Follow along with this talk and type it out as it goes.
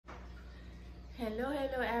Hello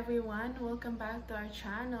everyone, welcome back to our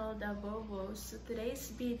channel, the Bobo. So today's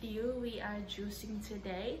video, we are juicing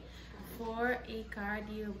today for a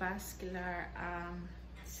cardiovascular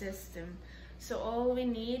system. So all we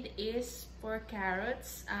need is 4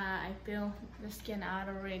 carrots. I peel the skin out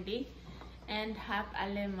already, and half a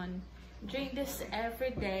lemon. Drink this every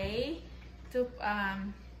day to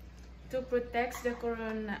protect the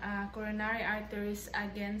coronary arteries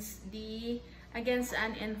against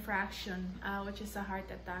an infarction, which is a heart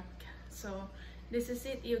attack. So this is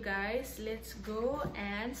it, you guys. Let's go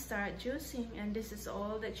and start juicing, and this is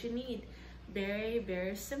all that you need.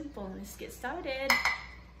 Very simple. Let's get started.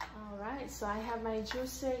 All right, so I have my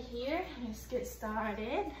juicer here. Let's get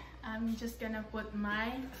started. I'm just gonna put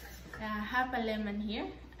my half a lemon here,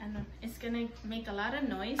 and it's gonna make a lot of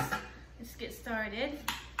noise. Let's get started.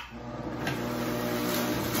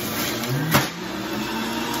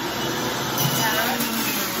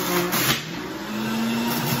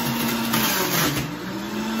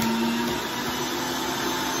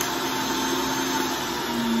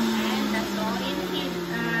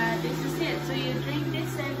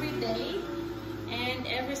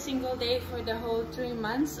 Single day for the whole 3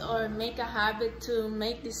 months, or make a habit to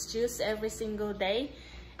make this juice every single day.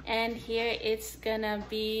 And here it's gonna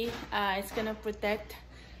be it's gonna protect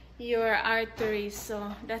your arteries.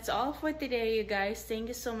 So that's all for today, you guys. Thank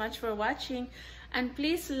you so much for watching, and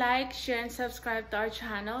please like, share, and subscribe to our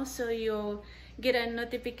channel so you'll get a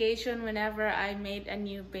notification whenever I made a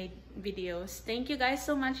new videos. Thank you guys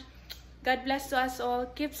so much. God bless to us all.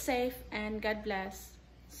 Keep safe, and God bless.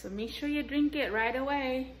 So make sure you drink it right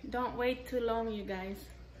away. Don't wait too long, you guys.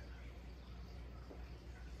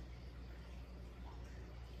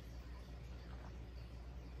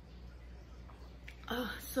 Oh,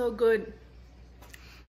 so good.